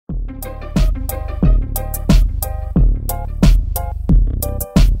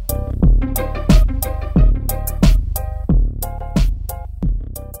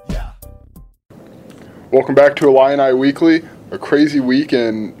Welcome back to Illini Weekly, a crazy week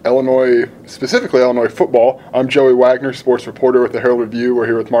in Illinois, specifically Illinois football. I'm Joey Wagner, sports reporter with the Herald Review. We're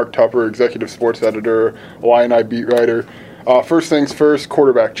here with Mark Tupper, executive sports editor, Illini beat writer. First things first,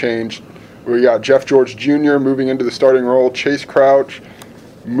 quarterback change. We got Jeff George Jr. moving into the starting role, Chase Crouch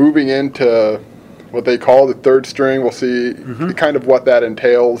moving into what they call the third string. We'll see kind of what that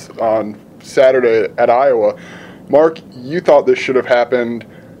entails on Saturday at Iowa. Mark, you thought this should have happened,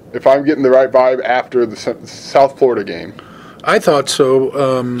 if I'm getting the right vibe, after the South Florida game. I thought so,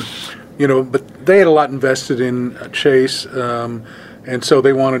 but they had a lot invested in Chase, and so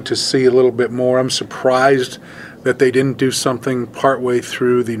they wanted to see a little bit more. I'm surprised that they didn't do something partway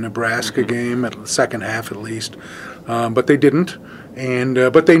through the Nebraska game, at the second half at least, but they didn't. And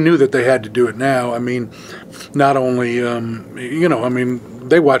but they knew that they had to do it now. I mean, not only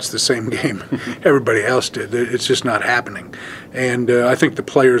they watched the same game everybody else did. It's just not happening. And I think the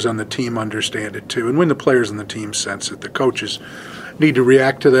players on the team understand it too. And when the players on the team sense it, the coaches need to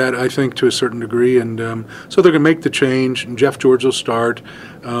react to that, I think, to a certain degree. And so they're going to make the change, and Jeff George will start.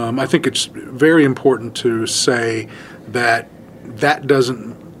 I think it's very important to say that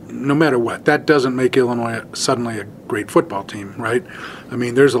doesn't, no matter what, that doesn't make Illinois suddenly a great football team, right? I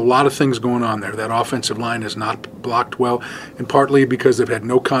mean, there's a lot of things going on there. That offensive line is not blocked well, and partly because they've had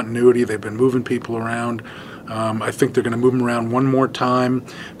no continuity. They've been moving people around. I think they're going to move them around one more time.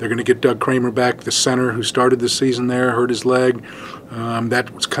 They're going to get Doug Kramer back, the center who started the season there, hurt his leg.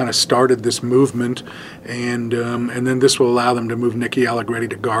 That was kind of started this movement, and then this will allow them to move Nicky Allegretti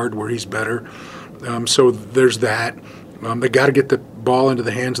to guard where he's better. So there's that. They got to get the ball into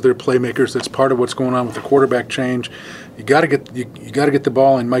the hands of their playmakers. That's part of what's going on with the quarterback change. You got to get the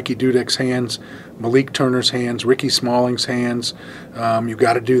ball in Mikey Dudek's hands, Malik Turner's hands, Ricky Smalling's hands. You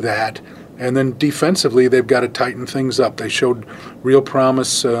got to do that. And then defensively, they've got to tighten things up. They showed real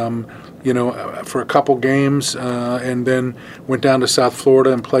promise, for a couple games, and then went down to South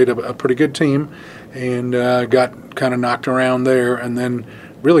Florida and played a pretty good team, and got kind of knocked around there, and then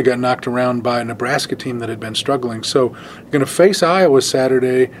really got knocked around by a Nebraska team that had been struggling. So you're going to face Iowa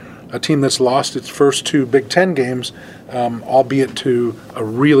Saturday, a team that's lost its first two Big Ten games, albeit to a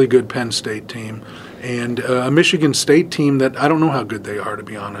really good Penn State team, and a Michigan State team that I don't know how good they are, to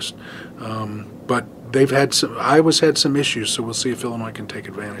be honest. But Iowa's had some issues, so we'll see if Illinois can take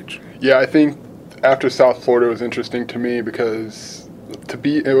advantage. Yeah, I think after South Florida was interesting to me because to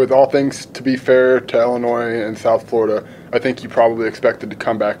be fair to Illinois and South Florida, I think you probably expected to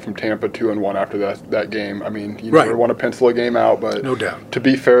come back from Tampa 2-1 after that game. I mean, you never want to pencil a game out, but no doubt. To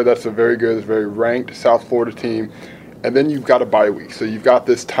be fair, that's a very good, very ranked South Florida team. And then you've got a bye week, so you've got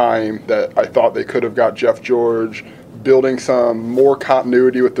this time that I thought they could have got Jeff George building some more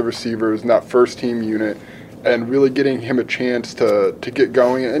continuity with the receivers in that first team unit and really getting him a chance to get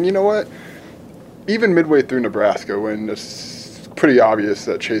going. And you know what? Even midway through Nebraska, when it's pretty obvious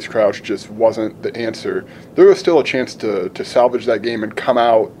that Chase Crouch just wasn't the answer, there was still a chance to salvage that game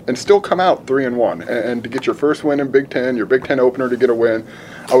and still come out 3-1 and to get your first win in Big Ten, your Big Ten opener, to get a win.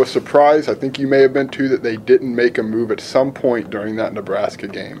 I was surprised, I think you may have been too, that they didn't make a move at some point during that Nebraska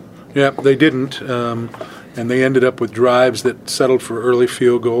game. Yeah, they didn't, and they ended up with drives that settled for early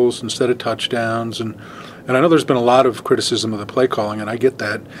field goals instead of touchdowns. And I know there's been a lot of criticism of the play calling, and I get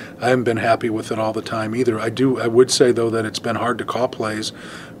that. I haven't been happy with it all the time either. I would say, though, that it's been hard to call plays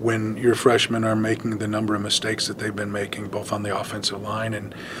when your freshmen are making the number of mistakes that they've been making, both on the offensive line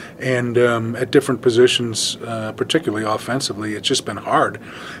and at different positions, particularly offensively. It's just been hard.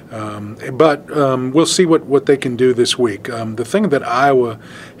 But we'll see what they can do this week. The thing that Iowa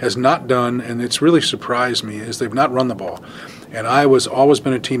has not done, and it's really surprised me, is they've not run the ball. And Iowa's always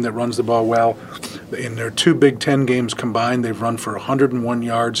been a team that runs the ball well. In their two Big Ten games combined, they've run for 101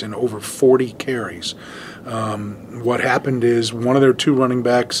 yards and over 40 carries. What happened is one of their two running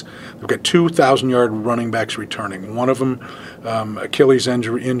backs, they've got 2,000-yard running backs returning. One of them, Achilles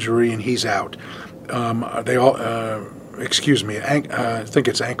injury, and he's out. I think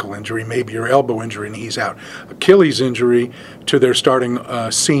it's ankle injury, maybe, or elbow injury, and he's out. Achilles injury to their starting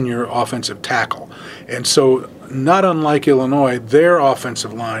senior offensive tackle. And so, not unlike Illinois, their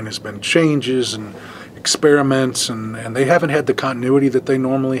offensive line has been changes and experiments, and they haven't had the continuity that they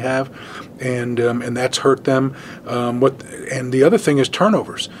normally have, and that's hurt them. And the other thing is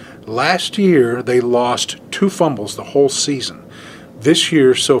turnovers. Last year, they lost 2 fumbles the whole season. This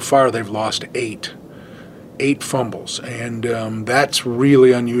year, so far, they've lost 8 fumbles, and that's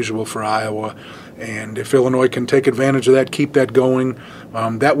really unusual for Iowa. And if Illinois can take advantage of that, keep that going,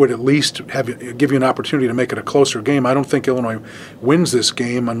 that would at least give you an opportunity to make it a closer game. I don't think Illinois wins this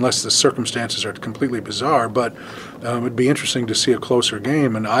game unless the circumstances are completely bizarre, but it'd be interesting to see a closer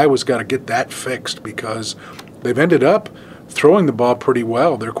game. And Iowa's got to get that fixed because they've ended up throwing the ball pretty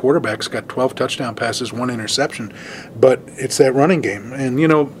well. Their quarterback's got 12 touchdown passes, 1 interception, but it's that running game. And,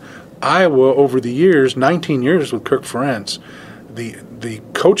 Iowa over the years, 19 years with Kirk Ferentz, the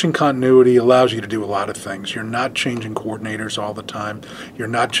coaching continuity allows you to do a lot of things. You're not changing coordinators all the time. You're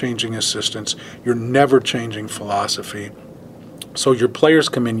not changing assistants. You're never changing philosophy. So your players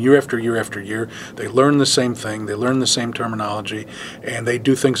come in year after year after year. They learn the same thing. They learn the same terminology, and they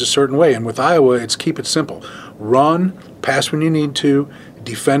do things a certain way. And with Iowa, it's keep it simple. Run, pass when you need to,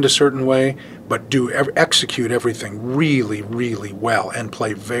 defend a certain way, but execute everything really, really well and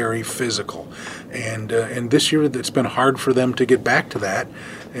play very physical. And this year, it's been hard for them to get back to that,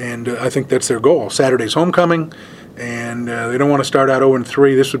 and I think that's their goal. Saturday's homecoming, and they don't want to start out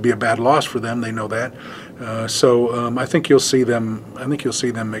 0-3. This would be a bad loss for them. They know that. So I think you'll see them. I think you'll see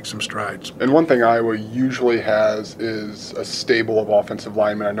them make some strides. And one thing Iowa usually has is a stable of offensive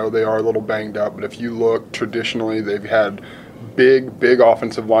linemen. I know they are a little banged up, but if you look traditionally, they've had big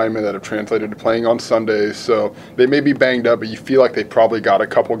offensive linemen that have translated to playing on Sundays. So they may be banged up, but you feel like they probably got a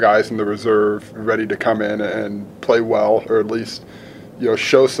couple guys in the reserve ready to come in and play well, or at least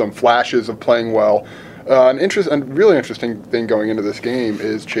show some flashes of playing well. An really interesting thing going into this game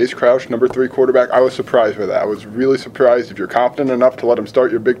is Chase Crouch, number 3 quarterback. I was surprised by that. I was really surprised. If you're confident enough to let him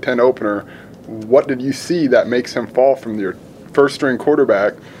start your Big Ten opener, what did you see that makes him fall from your first-string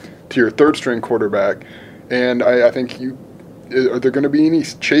quarterback to your third-string quarterback? And I think are there going to be any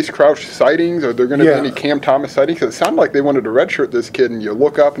Chase Crouch sightings? Are there going to be any Cam Thomas sightings? Because it sounded like they wanted to redshirt this kid, and you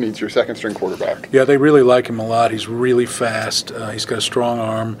look up and he's your second-string quarterback. Yeah, they really like him a lot. He's really fast. He's got a strong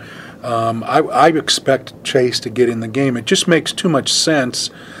arm. I expect Chase to get in the game. It just makes too much sense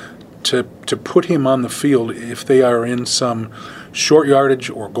to put him on the field if they are in some short yardage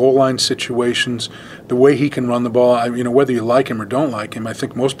or goal line situations. The way he can run the ball, whether you like him or don't like him, I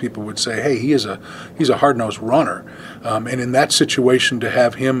think most people would say, hey, he's a hard-nosed runner. And in that situation, to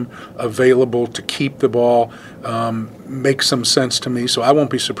have him available to keep the ball makes some sense to me. So I won't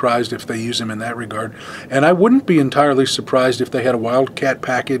be surprised if they use him in that regard. And I wouldn't be entirely surprised if they had a Wildcat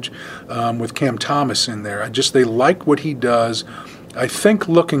package with Cam Thomas in there. They like what he does. I think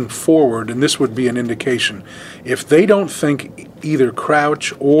looking forward, and this would be an indication, if they don't think either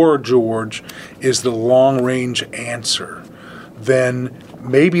Crouch or George is the long-range answer, then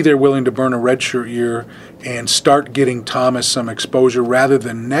maybe they're willing to burn a redshirt year and start getting Thomas some exposure rather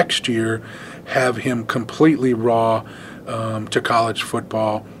than next year have him completely raw to college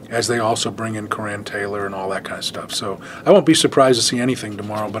football, as they also bring in Coran Taylor and all that kind of stuff. So I won't be surprised to see anything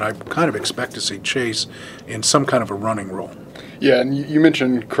tomorrow, but I kind of expect to see Chase in some kind of a running role. Yeah, and you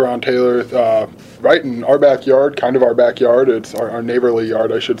mentioned Coran Taylor, right in our backyard, kind of our backyard. It's our neighborly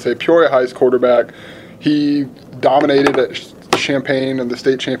yard, I should say. Peoria High's quarterback. He dominated at Champaign in the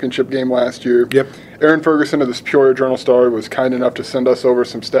state championship game last year. Yep. Aaron Ferguson of the Peoria Journal-Star was kind enough to send us over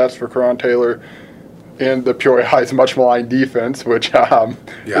some stats for Coran Taylor and the Peoria High's much maligned defense, which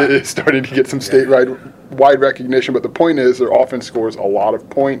is starting to get some statewide recognition. But the point is, their offense scores a lot of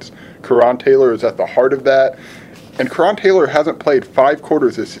points. Coran Taylor is at the heart of that. And Coran Taylor hasn't played 5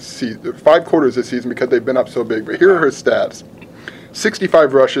 quarters this season because they've been up so big. But here are his stats.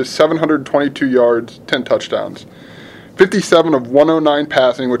 65 rushes, 722 yards, 10 touchdowns. 57 of 109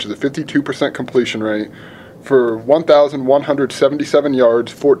 passing, which is a 52% completion rate, for 1,177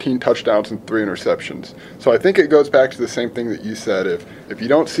 yards, 14 touchdowns, and 3 interceptions. So I think it goes back to the same thing that you said. If you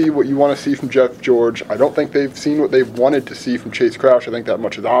don't see what you want to see from Jeff George, I don't think they've seen what they've wanted to see from Chase Crouch. I think that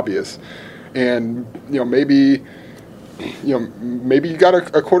much is obvious. And, maybe you got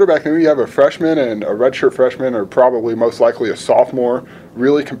a quarterback, maybe you have a freshman and a redshirt freshman, or probably most likely a sophomore,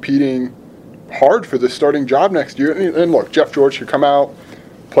 really competing hard for the starting job next year. And look, Jeff George should come out,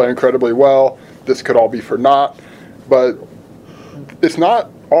 play incredibly well. This could all be for naught, but it's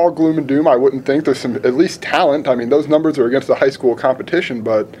not all gloom and doom. I wouldn't think. There's some at least talent. I mean, those numbers are against the high school competition,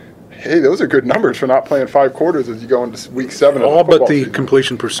 but hey, those are good numbers for not playing 5 quarters as you go into week 7. All but the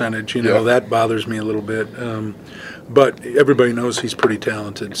completion percentage, that bothers me a little bit. But everybody knows he's pretty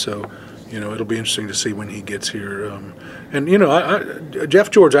talented, so it'll be interesting to see when he gets here.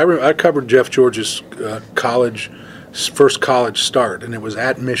 Jeff George, I covered Jeff George's first college start, and it was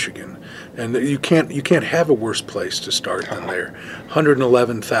at Michigan. And you can't have a worse place to start than there.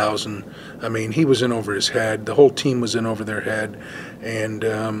 111,000. I mean, he was in over his head. The whole team was in over their head, and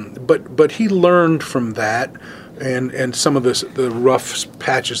but he learned from that. and some of the rough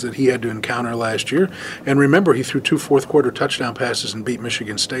patches that he had to encounter last year. And remember, he threw 2 fourth-quarter touchdown passes and beat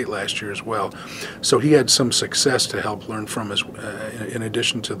Michigan State last year as well. So he had some success to help learn from, in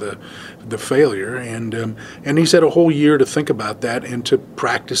addition to the failure. And he's had a whole year to think about that and to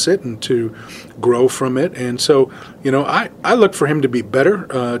practice it and to grow from it. And so, I look for him to be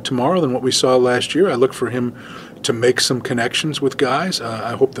better tomorrow than what we saw last year. I look for him to make some connections with guys.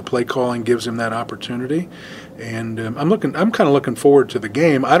 I hope the play calling gives him that opportunity. And I'm kind of looking forward to the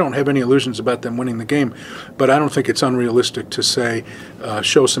game. I don't have any illusions about them winning the game, but I don't think it's unrealistic to say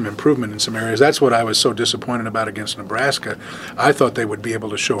show some improvement in some areas. That's what I was so disappointed about against Nebraska. I thought they would be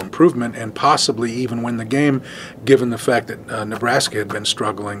able to show improvement and possibly even win the game, given the fact that Nebraska had been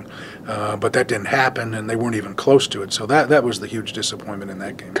struggling, but that didn't happen, and they weren't even close to it. So that was the huge disappointment in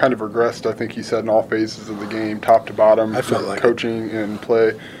that game. Kind of regressed, I think you said, in all phases of the game, top to bottom, I felt like coaching and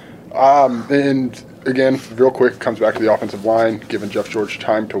play. And again, real quick, comes back to the offensive line, giving Jeff George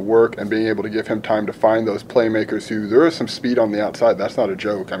time to work and being able to give him time to find those playmakers who there is some speed on the outside. That's not a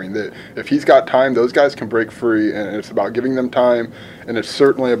joke. I mean, if he's got time, those guys can break free, and it's about giving them time, and it's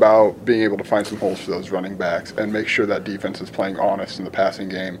certainly about being able to find some holes for those running backs and make sure that defense is playing honest in the passing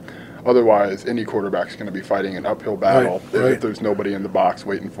game. Otherwise, any quarterback's going to be fighting an uphill battle if there's nobody in the box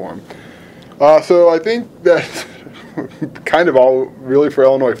waiting for him. So I think that's kind of all really for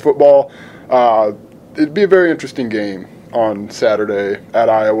Illinois football. It'd be a very interesting game on Saturday at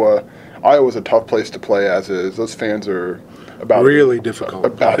Iowa. Iowa's a tough place to play as is. Those fans are about really difficult.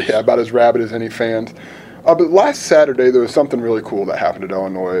 About as rabid as any fans. But last Saturday there was something really cool that happened at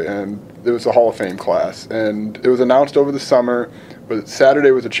Illinois, and it was a Hall of Fame class. And it was announced over the summer, but Saturday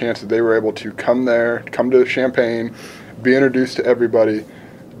was a chance that they were able to come to Champaign, be introduced to everybody.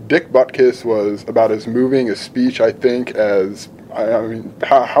 Dick Butkus was about as moving a speech, I think, as I mean,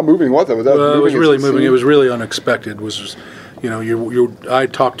 how moving was it? Was that moving? It was really moving. It was really unexpected. I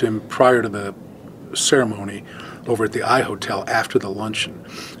talked to him prior to the ceremony over at the I Hotel after the luncheon,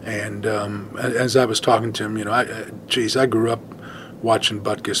 and as I was talking to him, I grew up watching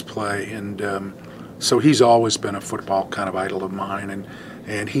Butkus play, and so he's always been a football kind of idol of mine,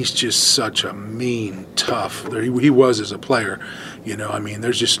 and he's just such a mean, tough. He was as a player,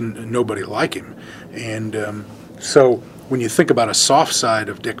 there's just nobody like him. And so when you think about a soft side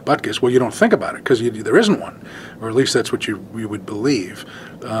of Dick Butkus, well, you don't think about it because there isn't one, or at least that's what you would believe.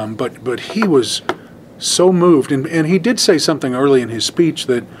 But he was so moved, and he did say something early in his speech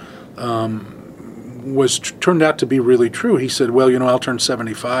that turned out to be really true. He said, well, I'll turn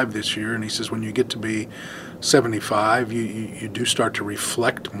 75 this year, and he says when you get to be 75, you do start to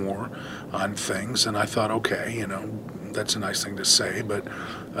reflect more on things. And I thought, okay, that's a nice thing to say. But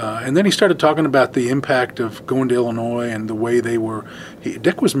and then he started talking about the impact of going to Illinois and the way they were.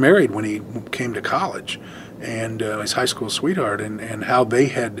 Dick was married when he came to college, and his high school sweetheart, and how they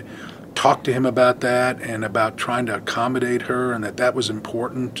had talked to him about that and about trying to accommodate her, and that was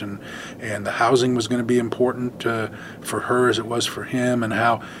important, and the housing was going to be important for her as it was for him, and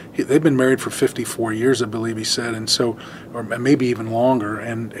how they've been married for 54 years, I believe he said, and so, or maybe even longer,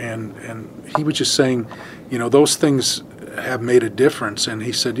 and he was just saying, those things have made a difference. And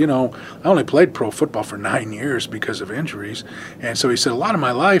he said, I only played pro football for 9 years because of injuries. And so he said, a lot of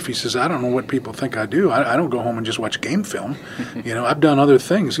my life, he says, I don't know what people think I do. I don't go home and just watch game film. I've done other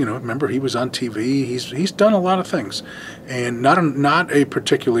things. Remember, he was on TV. He's done a lot of things. And not a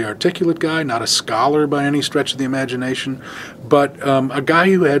particularly articulate guy, not a scholar by any stretch of the imagination, but a guy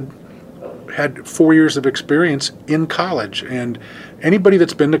who had 4 years of experience in college. And anybody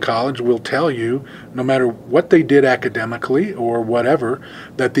that's been to college will tell you, no matter what they did academically or whatever,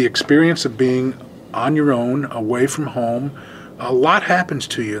 that the experience of being on your own, away from home, a lot happens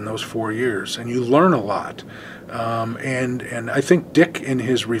to you in those 4 years, and you learn a lot. And I think Dick, in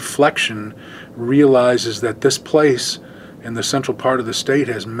his reflection, realizes that this place in the central part of the state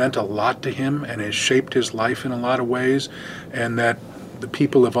has meant a lot to him and has shaped his life in a lot of ways, and that the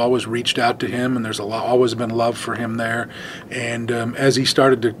people have always reached out to him, and there's always been love for him there. And as he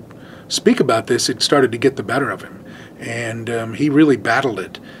started to speak about this, it started to get the better of him, and he really battled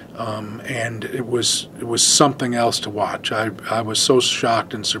it. And it was something else to watch. I was so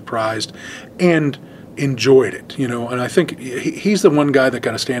shocked and surprised, and enjoyed it, and I think he's the one guy that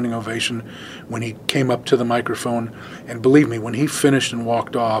got a standing ovation when he came up to the microphone, and believe me, when he finished and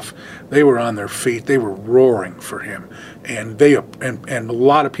walked off, they were on their feet, they were roaring for him, and and a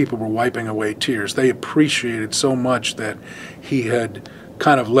lot of people were wiping away tears. They appreciated so much that he had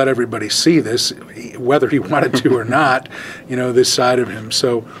kind of let everybody see this, whether he wanted to or not, this side of him.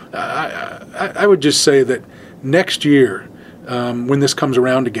 So I would just say that next year, when this comes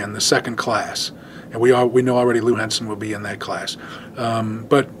around again, the second class, and we know already Lou Henson will be in that class.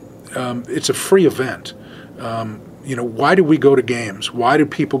 But it's a free event. Why do we go to games? Why do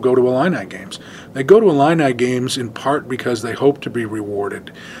people go to Illini games? They go to Illini games in part because they hope to be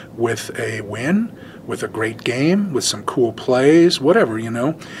rewarded with a win, with a great game, with some cool plays, whatever,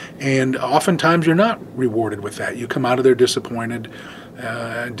 And oftentimes you're not rewarded with that. You come out of there disappointed,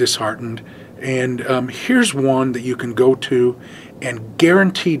 disheartened. And here's one that you can go to and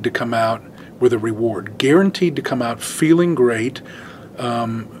guaranteed to come out with a reward, guaranteed to come out feeling great,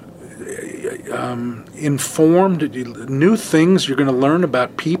 informed, new things you're going to learn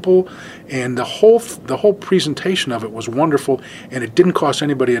about people, and the whole presentation of it was wonderful, and it didn't cost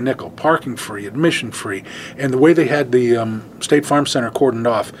anybody a nickel. Parking free, admission free, and the way they had the State Farm Center cordoned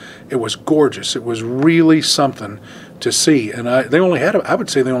off, it was gorgeous. It was really something to see, and I would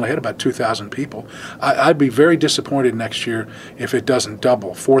say they only had about 2,000 people. I'd be very disappointed next year if it doesn't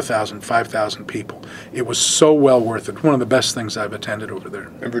double, 4,000, 5,000 people. It was so well worth it. One of the best things I've attended over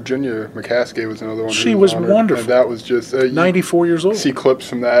there. And Virginia McCaskey was another one. She was wonderful. And that was just 94 years old. See clips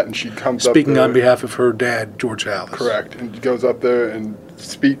from that, and she comes speaking up there, on behalf of her dad, George Hallis. Correct, and goes up there and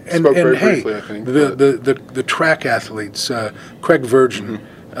spoke very briefly. I think the track athletes, Craig Virgin.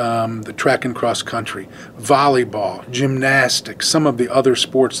 The track and cross country, volleyball, gymnastics, some of the other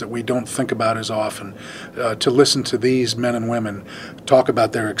sports that we don't think about as often, to listen to these men and women talk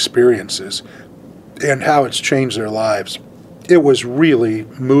about their experiences and how it's changed their lives. It was really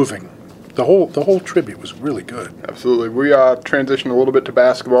moving. The whole tribute was really good. Absolutely. We transitioned a little bit to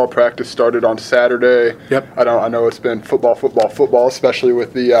basketball. Practice started on Saturday. Yep. I know it's been football, especially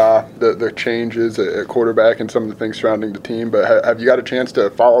with the changes at quarterback and some of the things surrounding the team. But have you got a chance to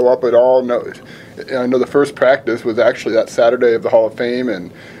follow up at all? No. I know the first practice was actually that Saturday of the Hall of Fame,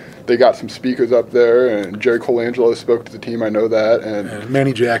 and they got some speakers up there, and Jerry Colangelo spoke to the team. I know that. And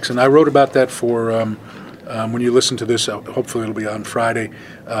Manny Jackson. I wrote about that for when you listen to this, hopefully it'll be on Friday.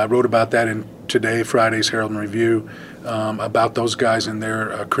 I wrote about that in Friday's Herald and Review, about those guys and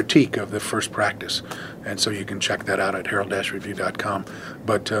their critique of the first practice. And so you can check that out at herald-review.com.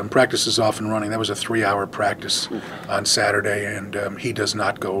 But practice is off and running. That was a 3-hour practice on Saturday, and he does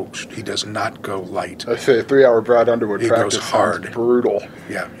not go light. I say a 3-hour Brad Underwood practice goes hard. Sounds brutal.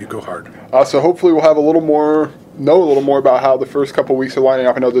 Yeah, you go hard. So hopefully we'll have know a little more about how the first couple weeks are lining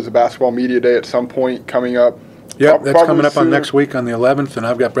up. I know there's a basketball media day at some point coming up. Yeah, that's coming up on next week on the 11th, and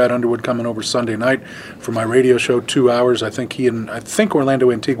I've got Brad Underwood coming over Sunday night for my radio show, 2 hours. I think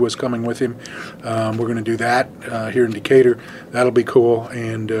Orlando Antigua is coming with him. We're going to do that here in Decatur. That'll be cool,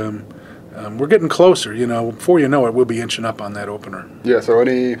 and we're getting closer. Before you know it, we'll be inching up on that opener. Yeah. So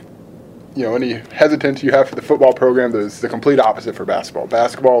any hesitance you have for the football program, there's the complete opposite for basketball.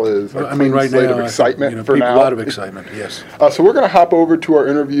 Basketball is a clean right slate now, of excitement for now. A lot of excitement, yes. So we're going to hop over to our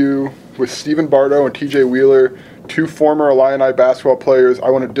interview with Stephen Bardo and TJ Wheeler, 2 former Illini basketball players. I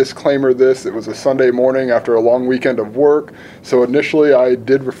want to disclaimer this. It was a Sunday morning after a long weekend of work. So initially I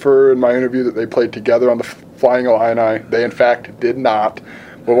did refer in my interview that they played together on the Flying Illini. They, in fact, did not.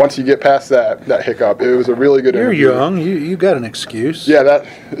 But once you get past that hiccup, it was a really good interview. You're young. You got an excuse. Yeah, that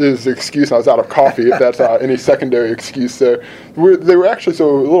is the excuse. I was out of coffee, if that's any secondary excuse there. They were actually, so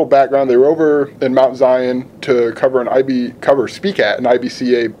a little background, they were over in Mount Zion to speak at an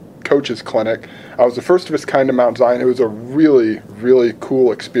IBCA coaches clinic. I was the first of its kind in Mount Zion. It was a really, really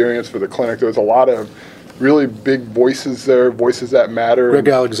cool experience for the clinic. There was a lot of really big voices there, voices that matter. Greg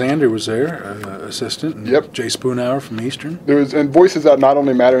Alexander was there, assistant. And yep. Jay Spoonhour from Eastern. There was, and voices that not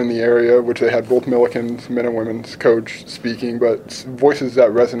only matter in the area, which they had both Milliken's men and women's coach speaking, but voices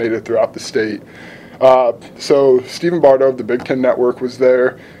that resonated throughout the state. So Stephen Bardo of the Big Ten Network was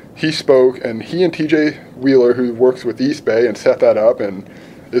there. He spoke, and he and TJ Wheeler, who works with East Bay and set that up, and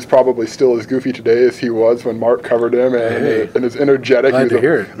is probably still as goofy today as he was when Mark covered him, and is energetic. Glad he was to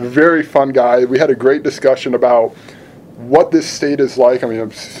hear it. Very fun guy. We had a great discussion about what this state is like. I mean, I'm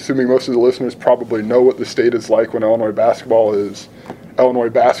assuming most of the listeners probably know what the state is like when Illinois basketball is Illinois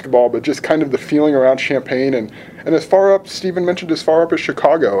basketball, but just kind of the feeling around Champaign and as far up, Stephen mentioned as far up as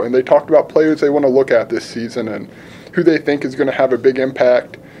Chicago, and they talked about players they want to look at this season and who they think is going to have a big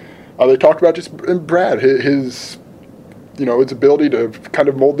impact. They talked about just Brad, his ability to kind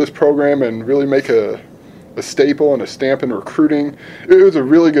of mold this program and really make a staple and a stamp in recruiting. It was a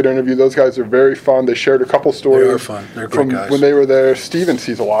really good interview. Those guys are very fun. They shared a couple stories. They are fun. They're great guys. When they were there. Steven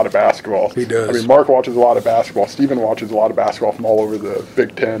sees a lot of basketball. He does. I mean, Mark watches a lot of basketball. Steven watches a lot of basketball from all over the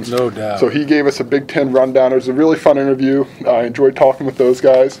Big Ten. No doubt. So he gave us a Big Ten rundown. It was a really fun interview. I enjoyed talking with those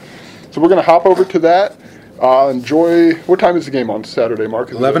guys. So we're going to hop over to that. What time is the game on Saturday, Mark?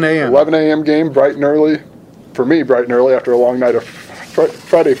 11 a.m. 11 a.m. game, bright and early. For me, bright and early after a long night of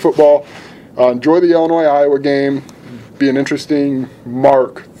Friday football. Enjoy the Illinois-Iowa game. Be an interesting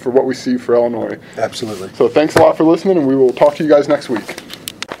mark for what we see for Illinois. Absolutely. So thanks a lot for listening, and we will talk to you guys next week.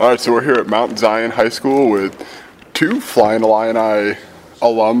 All right, so we're here at Mount Zion High School with two Flying Illini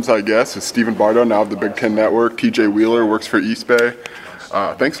alums, I guess. It's Stephen Bardo, now of the Big Ten Network. TJ Wheeler works for East Bay.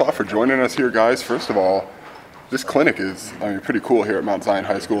 Thanks a lot for joining us here, guys. First of all, this clinic is pretty cool here at Mount Zion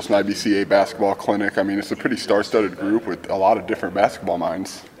High School. It's an IBCA basketball clinic. It's a pretty star-studded group with a lot of different basketball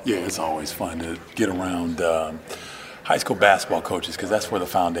minds. Yeah, it's always fun to get around high school basketball coaches because that's where the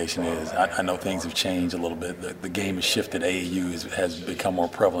foundation is. I know things have changed a little bit. The game has shifted. AAU has become more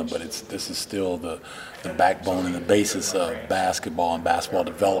prevalent, but this is still the backbone and the basis of basketball and basketball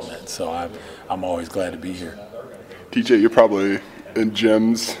development. So I'm always glad to be here. TJ, you're probably in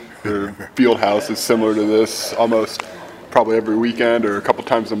gyms. Your field house is similar to this almost probably every weekend or a couple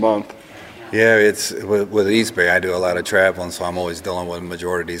times a month. Yeah, it's with East Bay, I do a lot of traveling, so I'm always dealing with the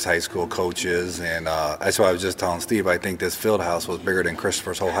majority of these high school coaches. And that's why I was just telling Steve, I think this field house was bigger than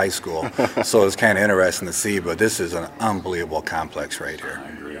Christopher's whole high school. So it's kind of interesting to see, but this is an unbelievable complex right here.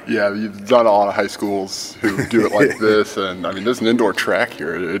 Yeah, you've done a lot of high schools who do it like this, and there's an indoor track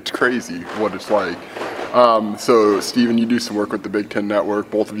here. It's crazy what it's like. So, Stephen, you do some work with the Big Ten Network.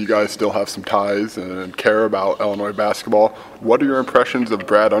 Both of you guys still have some ties and care about Illinois basketball. What are your impressions of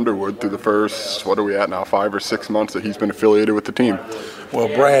Brad Underwood through the first, 5 or 6 months that he's been affiliated with the team? Well,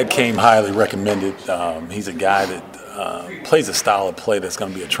 Brad came highly recommended. He's a guy that plays a style of play that's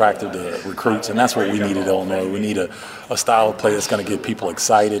going to be attractive to recruits, and that's what we need at Illinois. We need a style of play that's going to get people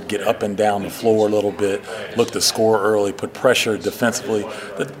excited, get up and down the floor a little bit, look to score early, put pressure defensively.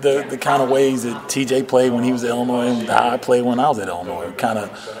 The kind of ways that TJ played when he was at Illinois and how I played when I was at Illinois. Kind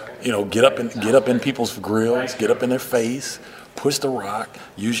of, get up in people's grills, get up in their face, push the rock,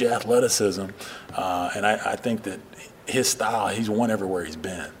 use your athleticism, and I think that his style, he's won everywhere he's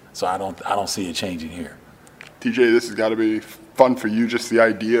been. So I don't see it changing here. TJ, this has got to be fun for you, just the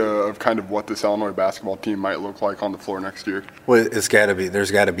idea of kind of what this Illinois basketball team might look like on the floor next year. Well, there's got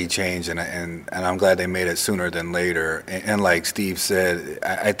to be change, and I'm glad they made it sooner than later. And like Steve said,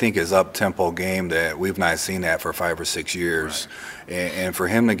 I think his up-tempo game that we've not seen that for 5 or 6 years. Right. And for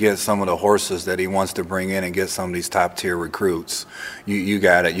him to get some of the horses that he wants to bring in and get some of these top-tier recruits, you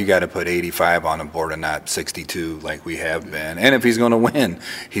got to put 85 on the board and not 62 like we have been. And if he's going to win,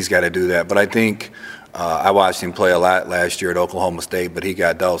 he's got to do that. But I think I watched him play a lot last year at Oklahoma State, but he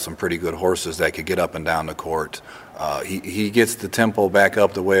got dealt some pretty good horses that could get up and down the court. He gets the tempo back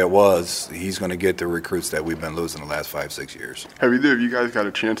up the way it was. He's going to get the recruits that we've been losing the last 5-6 years. Have either of you guys got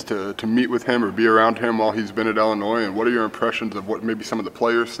a chance to meet with him or be around him while he's been at Illinois? And what are your impressions of what maybe some of the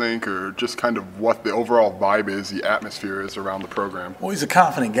players think, or just kind of what the overall vibe is, the atmosphere is around the program? Well, he's a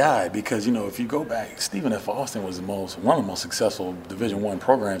confident guy because, if you go back, Stephen F. Austin was one of the most successful Division I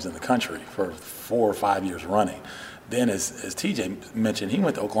programs in the country for 4 or 5 years running. Then, as TJ mentioned, he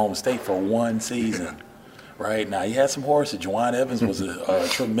went to Oklahoma State for 1 season. Right now, he had some horses. Juwan Evans was a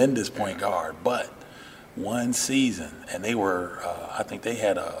tremendous point guard, but 1 season, and they were. I think they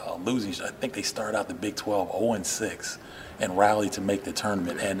had a losing. I think they started out the Big 12 0-6, and rallied to make the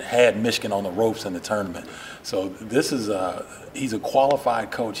tournament, and had Michigan on the ropes in the tournament. So this is he's a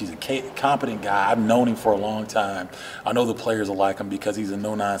qualified coach. He's a competent guy. I've known him for a long time. I know the players will like him because he's a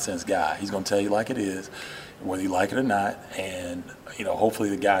no-nonsense guy. He's going to tell you like it is, whether you like it or not, and hopefully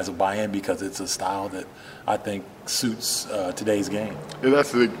the guys will buy in because it's a style that I think suits today's game. Yeah,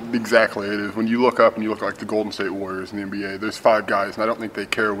 that's exactly it is. When you look up and you look like the Golden State Warriors in the NBA, there's 5 guys, and I don't think they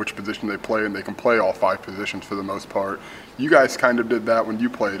care which position they play, and they can play all 5 positions for the most part. You guys kind of did that when you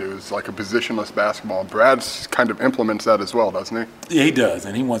played. It was like a positionless basketball. Brad's kind of implements that as well, doesn't he? Yeah, he does,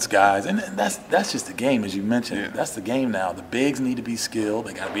 and he wants guys. And that's just the game, as you mentioned. Yeah. That's the game now. The bigs need to be skilled.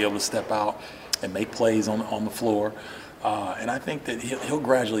 They got to be able to step out and make plays on the floor. And I think that he'll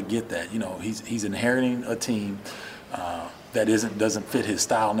gradually get that. He's inheriting a team that doesn't fit his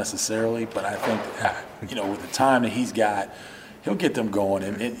style necessarily, but I think with the time that he's got, he'll get them going,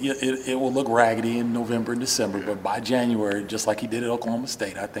 and it will look raggedy in November and December, but by January, just like he did at Oklahoma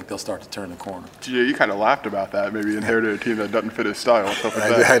State, I think they'll start to turn the corner. TJ, you kind of laughed about that. Maybe inherited a team that doesn't fit his style. Stuff like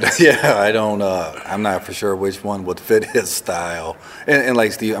that. I don't. I'm not for sure which one would fit his style. And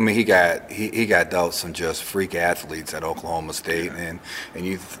like Steve, he got dealt some just freak athletes at Oklahoma State, and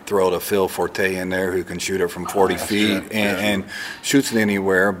you throw the Phil Forte in there who can shoot it from 40 feet and shoots it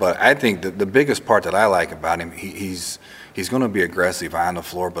anywhere. But I think the biggest part that I like about him, he's going to be aggressive on the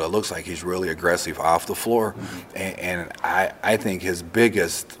floor, but it looks like he's really aggressive off the floor. Mm-hmm. And I think his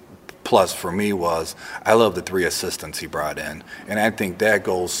biggest plus for me was I love the 3 assistants he brought in. And I think that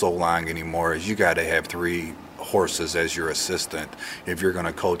goes so long anymore is you got to have 3 horses as your assistant if you're going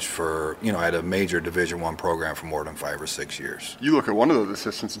to coach for, at a major Division I program for more than 5 or 6 years. You look at one of those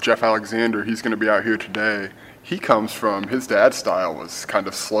assistants, Jeff Alexander, he's going to be out here today. He comes from, his dad's style was kind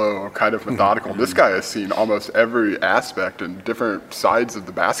of slow, kind of methodical. This guy has seen almost every aspect and different sides of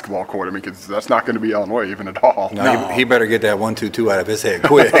the basketball court. I mean, because that's not going to be Illinois even at all. No. He better get that 1-2-2 out of his head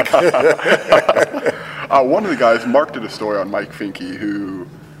quick. One of the guys, Mark did a story on Mike Finke, who,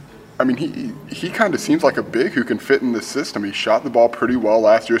 I mean, he kind of seems like a big who can fit in the system. He shot the ball pretty well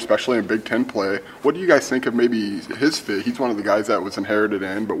last year, especially in Big Ten play. What do you guys think of maybe his fit? He's one of the guys that was inherited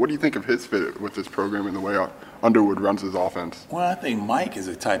in, but what do you think of his fit with this program and the way Underwood runs his offense? Well, I think Mike is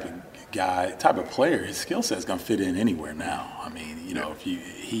a type of player. His skill set is going to fit in anywhere now. I mean, if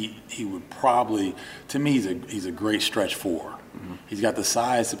he would probably, to me, he's a great stretch four. Mm-hmm. He's got the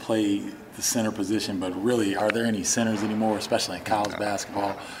size to play the center position, but really, are there any centers anymore, especially in college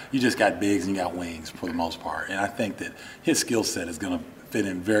basketball? You just got bigs and you got wings for the most part. And I think that his skill set is going to fit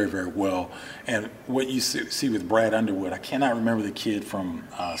in very, very well. And what you see with Brad Underwood, I cannot remember the kid from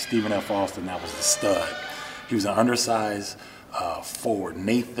Stephen F. Austin that was the stud. He was an undersized forward.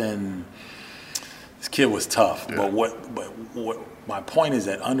 Nathan, this kid was tough. Yeah. But what my point is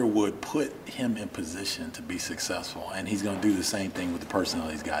that Underwood put him in position to be successful, and he's going to do the same thing with the personnel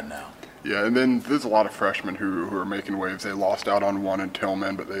he's got now. Yeah, and then there's a lot of freshmen who are making waves. They lost out on one in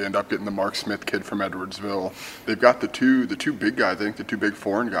Tillman, but they end up getting the Mark Smith kid from Edwardsville. They've got the two big guys, I think the two big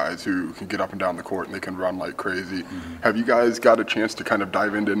foreign guys who can get up and down the court and they can run like crazy. Mm-hmm. Have you guys got a chance to kind of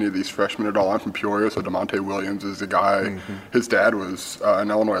dive into any of these freshmen at all? I'm from Peoria, so DeMonte Williams is a guy. Mm-hmm. His dad was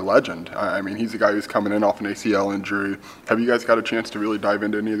an Illinois legend. I mean, he's a guy who's coming in off an ACL injury. Have you guys got a chance to really dive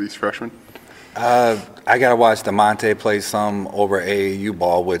into any of these freshmen? I got to watch DeMonte play some over AAU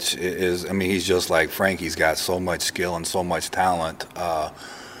ball, which is, I mean, he's just like Frank. He's got so much skill and so much talent.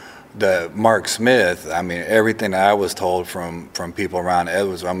 The Mark Smith, I mean, everything that I was told from people around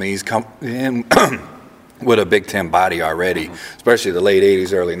Edwards, I mean, he's come in with a Big Ten body already, mm-hmm. especially the late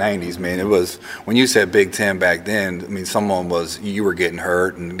 80s, early 90s, man. It was, when you said Big Ten back then, I mean, you were getting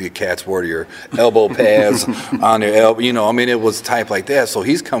hurt and the cats wore your elbow pads on their elbow, I mean, it was type like that. So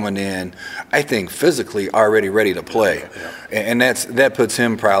he's coming in, I think, physically already ready to play. Yeah. And that puts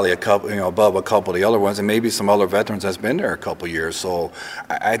him probably a couple, above a couple of the other ones and maybe some other veterans that's been there a couple of years. So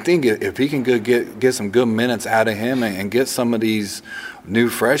I think if he can get some good minutes out of him and get some of these new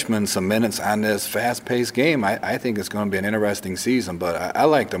freshmen some minutes on this fast-paced game, I think it's going to be an interesting season. But I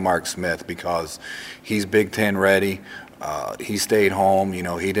like the Mark Smith because he's Big Ten ready. He stayed home. He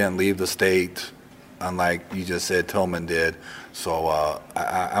didn't leave the state, unlike you just said Tillman did. So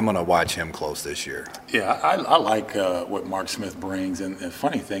I'm going to watch him close this year. Yeah, I like what Mark Smith brings. And the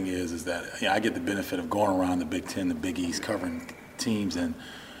funny thing is that I get the benefit of going around the Big Ten, the Big East, covering teams, and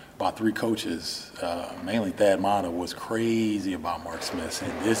about 3 coaches, mainly Thad Mata, was crazy about Mark Smith,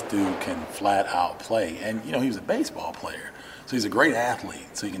 saying this dude can flat out play. And, he was a baseball player, so he's a great athlete,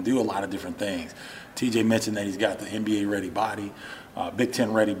 so he can do a lot of different things. TJ mentioned that he's got the NBA-ready body, Big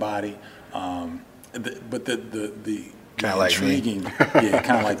Ten-ready body. But the kind of like intriguing,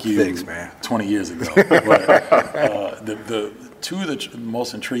 kind of like you. Thanks, man. 20 years ago. But the two of the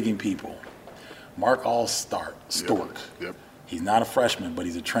most intriguing people, Mark Stork. Yep. He's not a freshman, but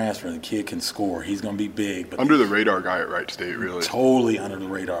he's a transfer. The kid can score. He's going to be big. But under the radar guy at Wright State, really. Totally under the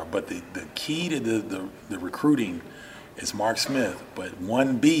radar. But the key to the recruiting is Mark Smith. But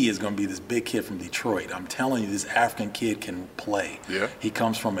 1B is going to be this big kid from Detroit. I'm telling you, this African kid can play. Yeah. He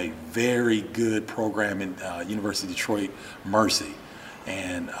comes from a very good program in University of Detroit, Mercy.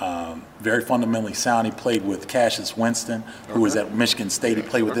 And very fundamentally sound. He played with Cassius Winston, who was at Michigan State. He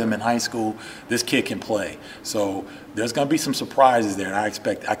played with them in high school. This kid can play. So there's going to be some surprises there, and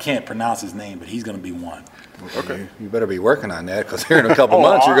I can't pronounce his name, but he's going to be one. Okay. You better be working on that, because here in a couple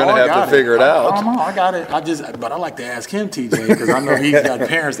months you're going to have to figure it out. I don't know. I got it. But I like to ask him, TJ, because I know he's got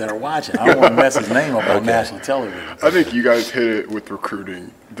parents that are watching. I don't want to mess his name up on national television. I think you guys hit it with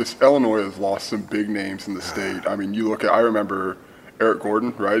recruiting. Illinois has lost some big names in the state. I mean, I remember Eric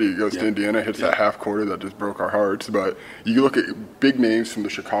Gordon, right? He goes to Indiana, hits that half quarter that just broke our hearts. But you look at big names from the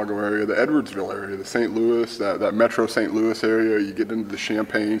Chicago area, the Edwardsville area, the St. Louis, that Metro St. Louis area. You get into the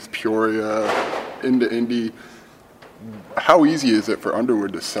Champagnes, Peoria, into Indy. How easy is it for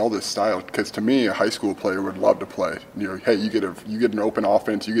Underwood to sell this style? Because to me, a high school player would love to play. Hey, you get an open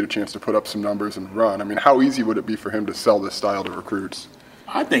offense, you get a chance to put up some numbers and run. I mean, how easy would it be for him to sell this style to recruits?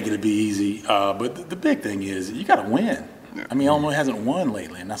 I think it'd be easy, but the big thing is you got to win. Yeah. I mean, Illinois hasn't won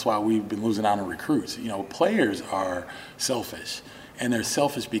lately, and that's why we've been losing out on recruits. Players are selfish, and they're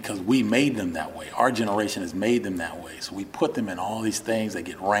selfish because we made them that way. Our generation has made them that way. So we put them in all these things. They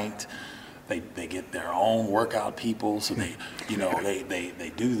get ranked. They get their own workout people, so they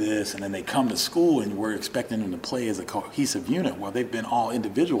do this, and then they come to school, and we're expecting them to play as a cohesive unit. Well, they've been all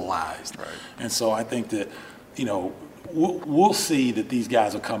individualized, right. And so I think that we'll see that these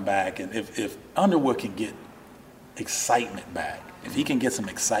guys will come back, and if Underwood can get excitement back, if he can get some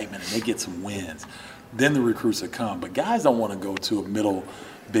excitement and they get some wins, then the recruits will come. But guys don't want to go to a middle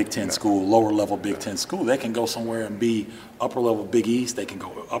Big Ten school, lower level Big Ten school. They can go somewhere and be upper level Big East. They can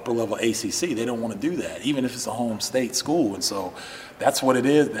go upper level ACC. They don't want to do that, even if it's a home state school. And so that's what it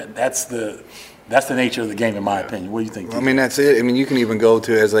is. That's the nature of the game, in my opinion. What do you think? I mean, that's it. I mean, you can even go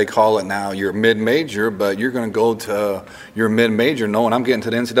to, as they call it now, your mid-major, but you're going to go to your mid-major knowing I'm getting to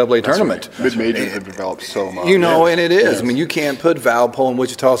the NCAA tournament. Right. Mid-majors have developed so much. And it is. Yes. I mean, you can't put Valpo and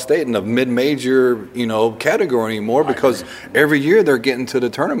Wichita State in the mid-major, category anymore because every year they're getting to the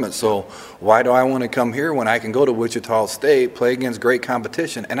tournament. So why do I want to come here when I can go to Wichita State, play against great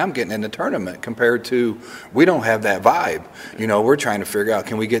competition, and I'm getting in the tournament compared to we don't have that vibe. We're trying to figure out,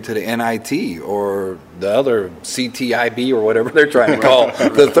 can we get to the NIT or the other CTIB or whatever they're trying to call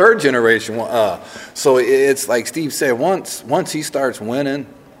the third generation. So it's like Steve said, once he starts winning,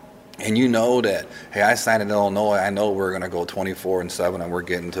 and that, hey, I signed in Illinois, I know we're going to go 24-7 and we're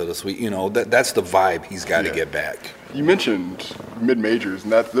getting to the sweet, that's the vibe he's got to get back. You mentioned mid-majors,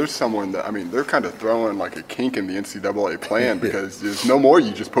 and there's someone that, they're kind of throwing like a kink in the NCAA plan because there's no more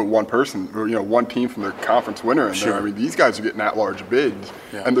you just put one person or, one team from their conference winner in there. These guys are getting at-large bids,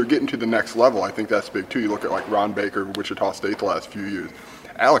 and they're getting to the next level. I think that's big, too. You look at like Ron Baker, Wichita State the last few years.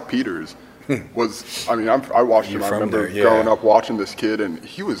 Alec Peters was, I watched him. I remember growing up watching this kid, and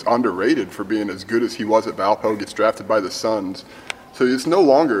he was underrated for being as good as he was at Valpo, gets drafted by the Suns. So it's no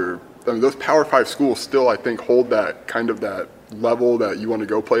longer, those Power 5 schools still, I think, hold that kind of that level that you want to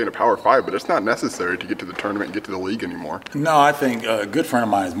go play in a Power 5, but it's not necessary to get to the tournament and get to the league anymore. No, I think a good friend of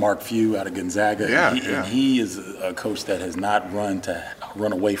mine is Mark Few out of Gonzaga. And he is a coach that has not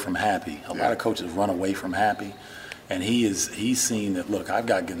run away from happy. A lot of coaches run away from happy, and he's seen that, look, I've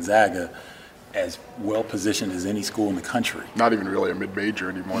got Gonzaga as well positioned as any school in the country. Not even really a mid-major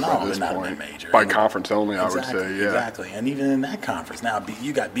anymore by this point. No, not a mid-major. By conference only, I would say, Exactly, and even in that conference. Now,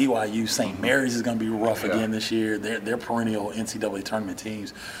 you got BYU, St. Mary's is going to be rough again this year. They're perennial NCAA tournament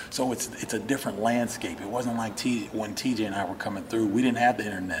teams. So it's a different landscape. It wasn't like when TJ and I were coming through. We didn't have the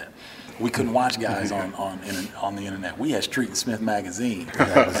internet. We couldn't watch guys on the internet. We had Street and Smith magazine,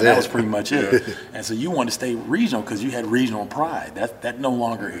 and that was pretty much it. And so you wanted to stay regional because you had regional pride. That no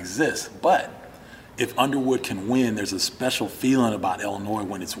longer exists. But if Underwood can win, there's a special feeling about Illinois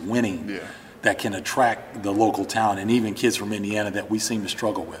when it's winning that can attract the local talent and even kids from Indiana that we seem to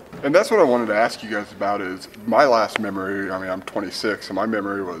struggle with. And that's what I wanted to ask you guys about is my last memory, I'm 26, and my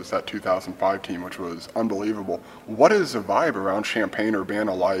memory was that 2005 team, which was unbelievable. What is the vibe around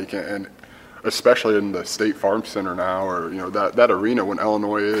Champaign-Urbana like, and especially in the State Farm Center now, or that arena when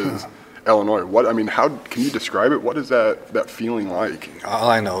Illinois is Illinois? How can you describe it? What is that feeling like? All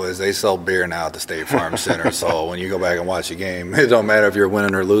I know is they sell beer now at the State Farm Center, so when you go back and watch a game, it don't matter if you're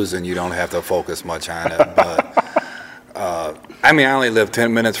winning or losing, you don't have to focus much on it. But I only live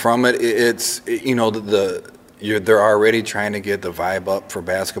 10 minutes from it. They're already trying to get the vibe up for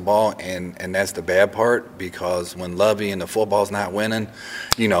basketball, and that's the bad part, because when Lovey and the football's not winning,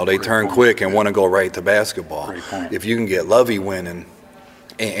 they turn quick and want to go right to basketball. If you can get Lovey winning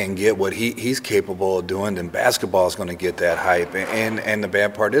and get what he's capable of doing, then basketball is going to get that hype. And the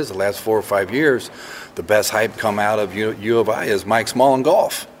bad part is the last 4 or 5 years, the best hype come out of U of I is Mike Small in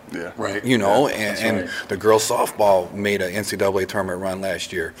golf. Yeah. Right. And the girls softball made an NCAA tournament run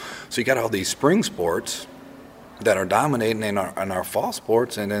last year. So you got all these spring sports that are dominating in our fall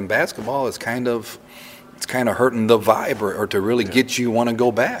sports, and then basketball is kind of hurting the vibe or to really get you want to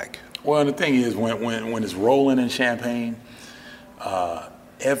go back. Well, the thing is, when it's rolling in Champaign,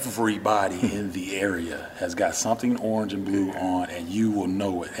 everybody in the area has got something orange and blue on, and you will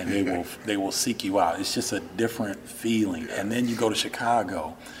know it, and they will seek you out. It's just a different feeling. And then you go to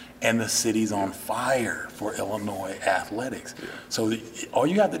Chicago, and the city's on fire for Illinois athletics. So all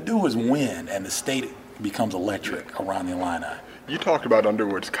you have to do is win, and the state becomes electric around the Illini. You talked about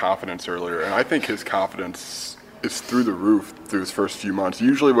Underwood's confidence earlier, and I think his confidence is through the roof through his first few months.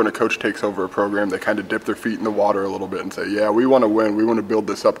 Usually when a coach takes over a program, they kind of dip their feet in the water a little bit and say, yeah, we want to win. We want to build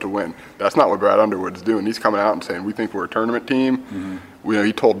this up to win. That's not what Brad Underwood's doing. He's coming out and saying, we think we're a tournament team.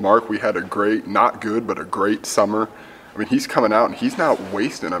 He told Mark we had a great, not good, but a great summer. I mean, he's coming out and he's not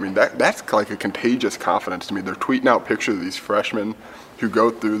wasting. I mean, that's like a contagious confidence to me. They're tweeting out pictures of these freshmen who go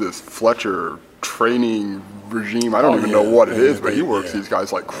through this Fletcher training regime. I don't even know what it is, but he works these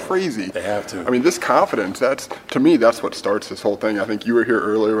guys like crazy. They have to. I mean, this confidence, to me, that's what starts this whole thing. I think you were here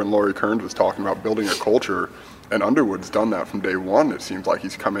earlier when Laurie Kearns was talking about building a culture, and Underwood's done that from day one. It seems like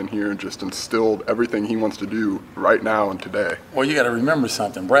he's come in here and just instilled everything he wants to do right now and today. Well, you got to remember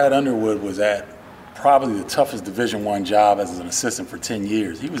something. Brad Underwood was at probably the toughest Division I job as an assistant for 10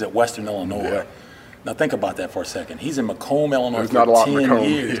 years. He was at Western Illinois. Yeah. Now think about that for a second. He's in Macomb, Illinois There's for 10 Macomb.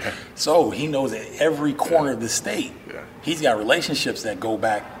 years. Yeah. So he knows every corner of the state. Yeah. He's got relationships that go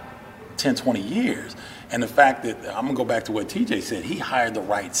back 10, 20 years. And the fact that, I'm going to go back to what TJ said, he hired the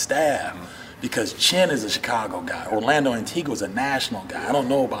right staff because Chin is a Chicago guy. Orlando Antigua is a national guy. I don't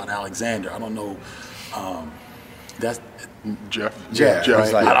know about Alexander. I don't know. That's Jeff.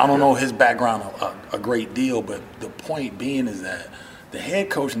 Right. I don't know his background a great deal, but the point being is that the head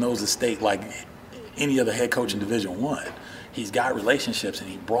coach knows the state like any other head coach in Division I. He's got relationships, and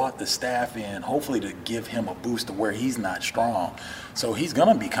he brought the staff in, hopefully to give him a boost to where he's not strong. So he's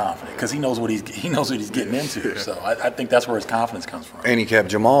gonna be confident because he knows what he's getting into. Yeah. So I think that's where his confidence comes from. And he kept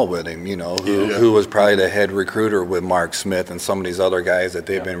Jamal with him, who was probably the head recruiter with Mark Smith and some of these other guys that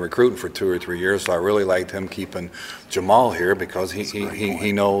they've been recruiting for 2 or 3 years. So I really liked him keeping Jamal here because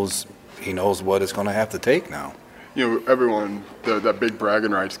he knows what it's going to have to take now. Everyone, that big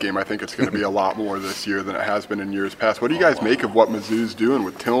bragging rights game, I think it's going to be a lot more this year than it has been in years past. What do you guys make of what Mizzou's doing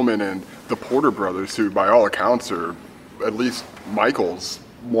with Tillman and the Porter brothers, who by all accounts are, at least Michael's,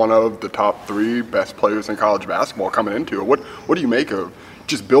 one of the top 3 best players in college basketball coming into it? What do you make of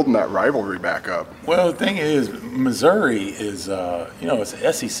just building that rivalry back up? Well, the thing is, Missouri is, it's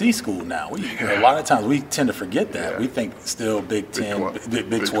an SEC school now. A lot of times we tend to forget that. Yeah. We think still Big 10,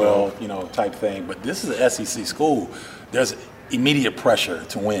 Big 12. 12, type thing. But this is an SEC school. There's immediate pressure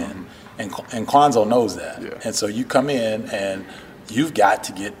to win, and Kwanzaa knows that. Yeah. And so you come in and you've got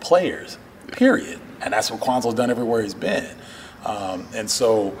to get players, period. And that's what Kwanzaa's done everywhere he's been. And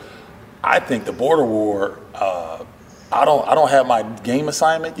so I think the border war. I don't have my game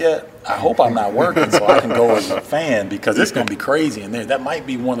assignment yet. I hope I'm not working so I can go as a fan because it's going to be crazy in there. That might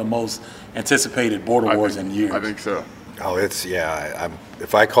be one of the most anticipated border wars in years. I think so. Oh,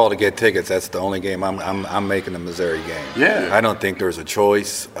 if I call to get tickets, that's the only game I'm making the Missouri game. Yeah. I don't think there's a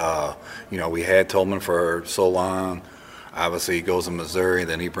choice. We had Tolman for so long. Obviously, he goes to Missouri,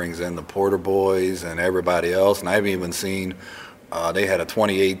 then he brings in the Porter boys and everybody else. And I've even seen they had a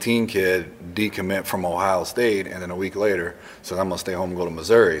 2018 kid decommit from Ohio State, and then a week later said, I'm going to stay home and go to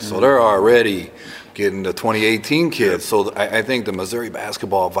Missouri. Mm-hmm. So they're already getting the 2018 kids. So I think the Missouri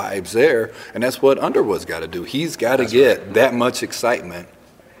basketball vibe's there, and that's what Underwood's got to do. He's got to get that much excitement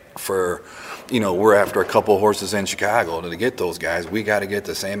for, we're after a couple of horses in Chicago. To get those guys, we got to get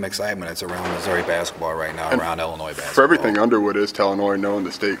the same excitement that's around Missouri basketball right now, around Illinois basketball. For everything Underwood is to Illinois, knowing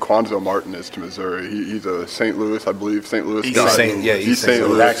the state, Kwanzaa Martin is to Missouri. He's a St. Louis, I believe, St. Louis He's guy. He's St.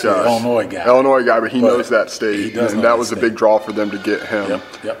 Louis actually guy. Illinois guy, but he knows that state, and that was a big draw for them to get him.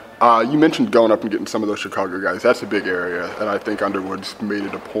 Yep. You mentioned going up and getting some of those Chicago guys. That's a big area, and I think Underwood's made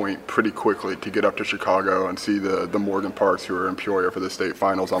it a point pretty quickly to get up to Chicago and see the Morgan Parks, who are in Peoria for the state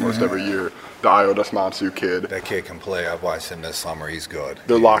finals almost every year. The Io Desmansu kid. That kid can play. I've watched him this summer. He's good.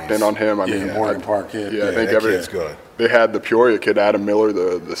 They're locked in on him. I mean, Morgan Park kid. I think that kid's good. They had the Peoria kid, Adam Miller,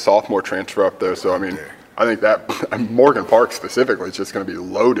 the sophomore transfer up there. So, I mean, I think that Morgan Park specifically is just going to be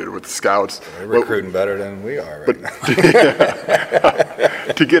loaded with scouts. They're recruiting better than we are right now.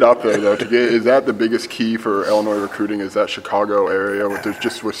 To get up there, though, is that the biggest key for Illinois recruiting? Is that Chicago area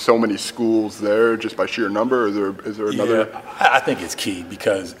with so many schools there, just by sheer number? Or is there another? Yeah, I think it's key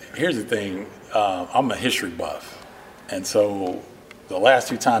because here's the thing. I'm a history buff, and so the last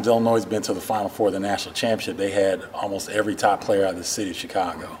 2 times Illinois has been to the Final Four of the national championship, they had almost every top player out of the city of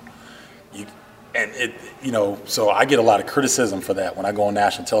Chicago. So I get a lot of criticism for that when I go on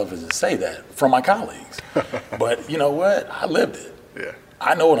national television and say that from my colleagues. But you know what? I lived it. Yeah.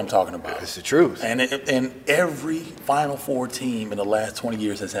 I know what I'm talking about. It's the truth. And every Final Four team in the last 20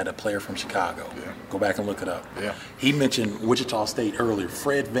 years has had a player from Chicago. Yeah. Go back and look it up. Yeah. He mentioned Wichita State earlier.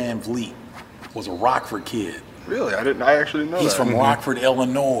 Fred Van Vliet was a Rockford kid. Really? I actually didn't know He's that. from Rockford,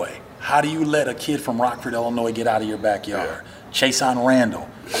 Illinois. How do you let a kid from Rockford, Illinois get out of your backyard? Chaseon Randall,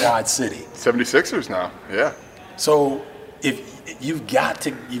 Quad City. 76ers now. Yeah. So if you've got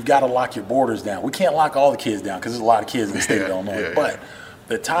to lock your borders down. We can't lock all the kids down because there's a lot of kids in the state of Illinois. But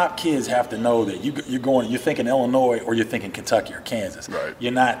the top kids have to know that you're thinking Illinois or you're thinking Kentucky or Kansas. Right.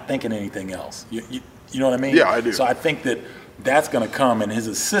 You're not thinking anything else. You know what I mean? Yeah, I do. So I think that's going to come, and his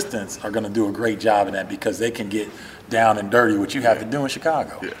assistants are going to do a great job in that because they can get down and dirty, what you have to do in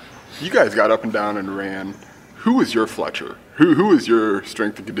Chicago. Yeah. You guys got up and down and ran. Who was your Fletcher? Who is your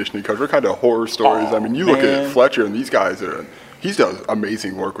strength and conditioning coach? What kind of horror stories? Oh, I mean, you look at Fletcher and these guys he does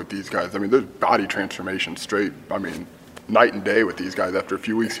amazing work with these guys. I mean, there's body transformation straight. I mean, night and day with these guys after a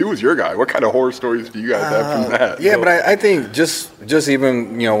few weeks. Who was your guy? What kind of horror stories do you guys have from that? Yeah, but I think just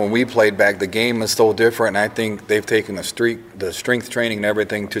even, when we played back, the game is so different, and I think they've taken the strength training and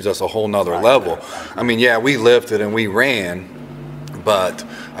everything to just a whole nother level. I mean, yeah, we lifted and we ran, but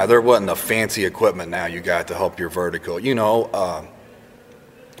there wasn't the fancy equipment now you got to help your vertical.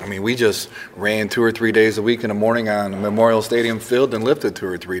 I mean, we just ran 2 or 3 days a week in the morning on Memorial Stadium field and lifted 2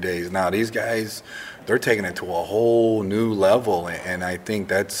 or 3 days. Now, these guys, they're taking it to a whole new level, and I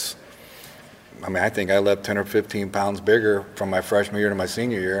think I think I left 10 or 15 pounds bigger from my freshman year to my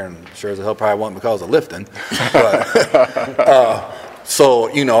senior year, and sure as hell probably wasn't because of lifting. But, so,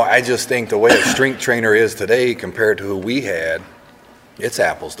 I just think the way a strength trainer is today compared to who we had, it's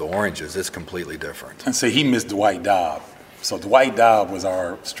apples to oranges. It's completely different. And so he missed Dwight Dobb. So Dwight Dobb was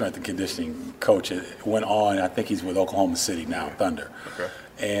our strength and conditioning coach. It went on, I think he's with Oklahoma City now, Thunder. Okay.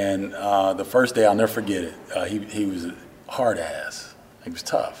 And the first day, I'll never forget it, he was a hard ass. He was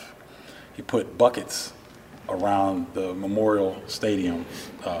tough. He put buckets around the Memorial Stadium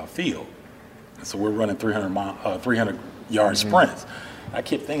field. And so we're running 300-yard sprints. I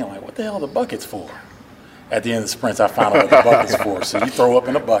kept thinking, like, what the hell are the buckets for? At the end of the sprints, I found out what the bucket's for. So you throw up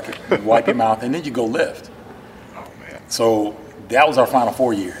in a bucket, you wipe your mouth, and then you go lift. So that was our Final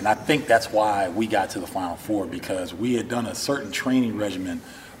Four year, and I think that's why we got to the Final Four, because we had done a certain training regimen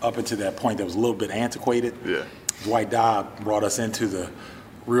up until that point that was a little bit antiquated. Yeah. Dwight Dobb brought us into the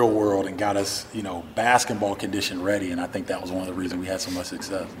real world and got us, basketball condition ready, and I think that was one of the reasons we had so much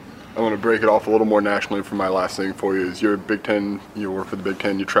success. I want to break it off a little more nationally for my last thing for you. Is you're Big Ten, you work for the Big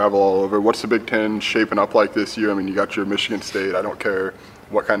Ten, you travel all over. What's the Big Ten shaping up like this year? I mean, you got your Michigan State. I don't care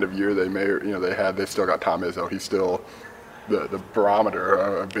what kind of year they may, they had. They still got Tom Izzo. He's still the barometer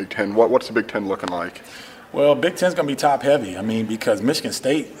of Big Ten. What's the Big Ten looking like? Well, Big Ten's going to be top heavy. I mean, because Michigan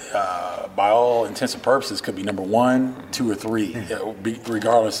State, by all intents and purposes, could be number 1, 2, or 3,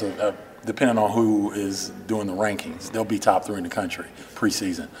 regardless of depending on who is doing the rankings. They'll be top 3 in the country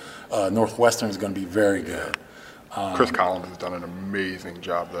preseason. Northwestern is going to be very good. Chris Collins has done an amazing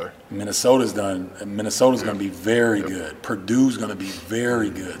job there. Minnesota's going to be very good. Purdue's going to be very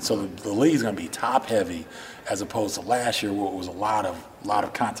good. So the league's going to be top heavy, as opposed to last year, where it was a lot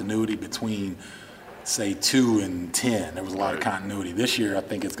of continuity between, say, 2 and 10. There was a lot of continuity. This year, I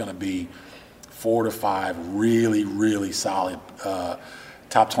think it's going to be 4 to 5 really, really solid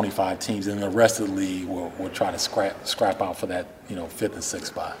top 25 teams, and the rest of the league will try to scrap out for that 5th and 6th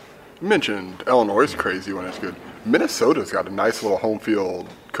spot. You mentioned Illinois is crazy when it's good. Minnesota's got a nice little home field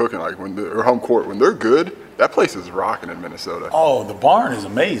cooking, like or home court. When they're good, that place is rocking in Minnesota. Oh, the barn is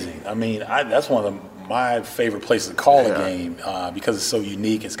amazing. I mean, that's one of my favorite places to call a game because it's so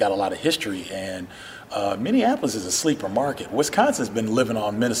unique. It's got a lot of history, and Minneapolis is a sleeper market. Wisconsin's been living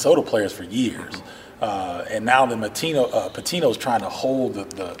on Minnesota players for years, and now the Patino's trying to hold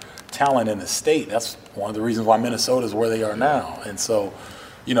the talent in the state. That's one of the reasons why Minnesota is where they are now, and so.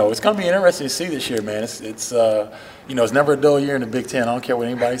 It's going to be interesting to see this year, man. It's never a dull year in the Big Ten. I don't care what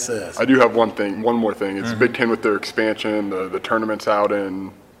anybody says. I do have one more thing. It's Big Ten with their expansion, the tournaments out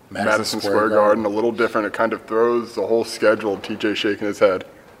in Madison Square Garden, a little different. It kind of throws the whole schedule. TJ shaking his head.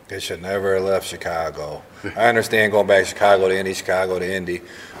 They should never have left Chicago. I understand going back to Chicago to Indy,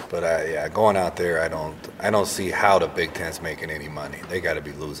 but going out there, I don't see how the Big Ten's making any money. They got to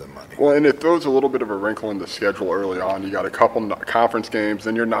be losing money. Well, and it throws a little bit of a wrinkle in the schedule early on. You got a couple conference games,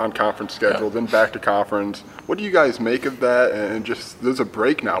 then your non-conference schedule, then back to conference. What do you guys make of that? And just there's a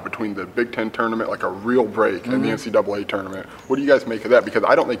break now between the Big Ten tournament, like a real break, and the NCAA tournament. What do you guys make of that? Because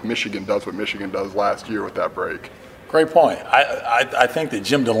I don't think Michigan does what Michigan does last year with that break. Great point. I think that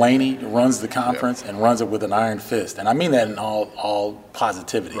Jim Delaney runs the conference and runs it with an iron fist. And I mean that in all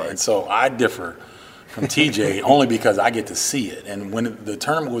positivity. Right. And so I differ from TJ only because I get to see it. And when the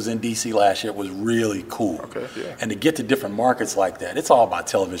tournament was in D.C. last year, it was really cool. Okay, yeah. And to get to different markets like that, it's all about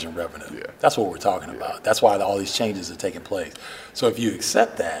television revenue. Yeah. That's what we're talking about. That's why all these changes are taking place. So if you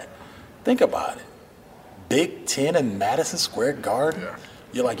accept that, think about it. Big Ten in Madison Square Garden,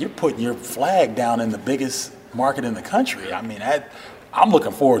 you're putting your flag down in the biggest market in the country. I mean, I'm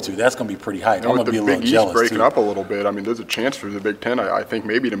looking forward to it. That's going to be pretty hype. I'm going to be a little jealous, breaking up a little bit. I mean, there's a chance for the Big Ten, I think,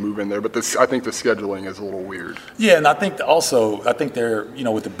 maybe to move in there. But I think the scheduling is a little weird. Yeah, and I think they're,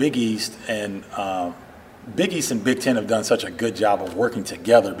 with the Big East and Big Ten have done such a good job of working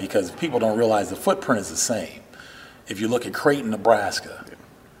together because people don't realize the footprint is the same. If you look at Creighton, Nebraska,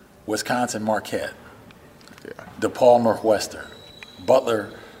 Wisconsin, Marquette, DePaul, Northwestern,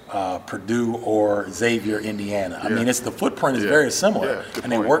 Butler, Purdue, or Xavier, Indiana. I mean, the footprint is very similar,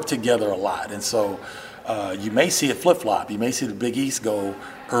 and they work together a lot. And so you may see it flip-flop. You may see the Big East go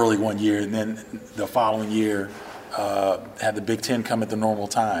early one year, and then the following year have the Big Ten come at the normal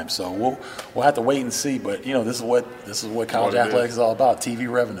time. So we'll have to wait and see. But this is what college athletics is all about: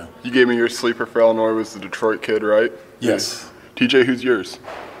 TV revenue. You gave me your sleeper for Illinois was the Detroit kid, right? Yes. TJ, who's yours?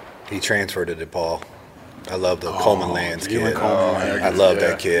 He transferred to DePaul. I love the Coleman Lands kid. Coleman. I love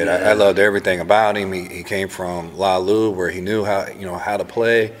that kid. Yeah. I loved everything about him. He came from La Lu, where he knew how to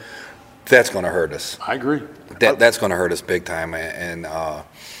play. That's going to hurt us. I agree. That's going to hurt us big time. And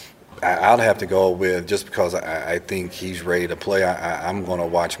I'll have to go with, just because I think he's ready to play, I'm going to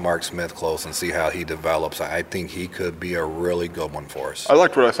watch Mark Smith close and see how he develops. I think he could be a really good one for us. I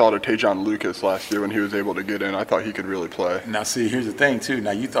liked what I saw to Tajon Lucas last year when he was able to get in. I thought he could really play. Now, see, here's the thing, too.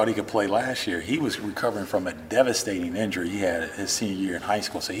 Now, you thought he could play last year. He was recovering from a devastating injury he had his senior year in high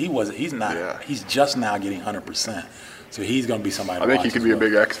school. So he's just now getting 100%. So he's going to be somebody to I think watch he could as be a well.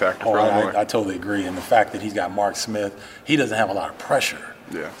 big X factor for Illinois. I totally agree. And the fact that he's got Mark Smith, he doesn't have a lot of pressure.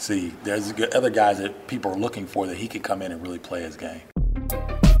 Yeah. See, there's other guys that people are looking for that he could come in and really play his game.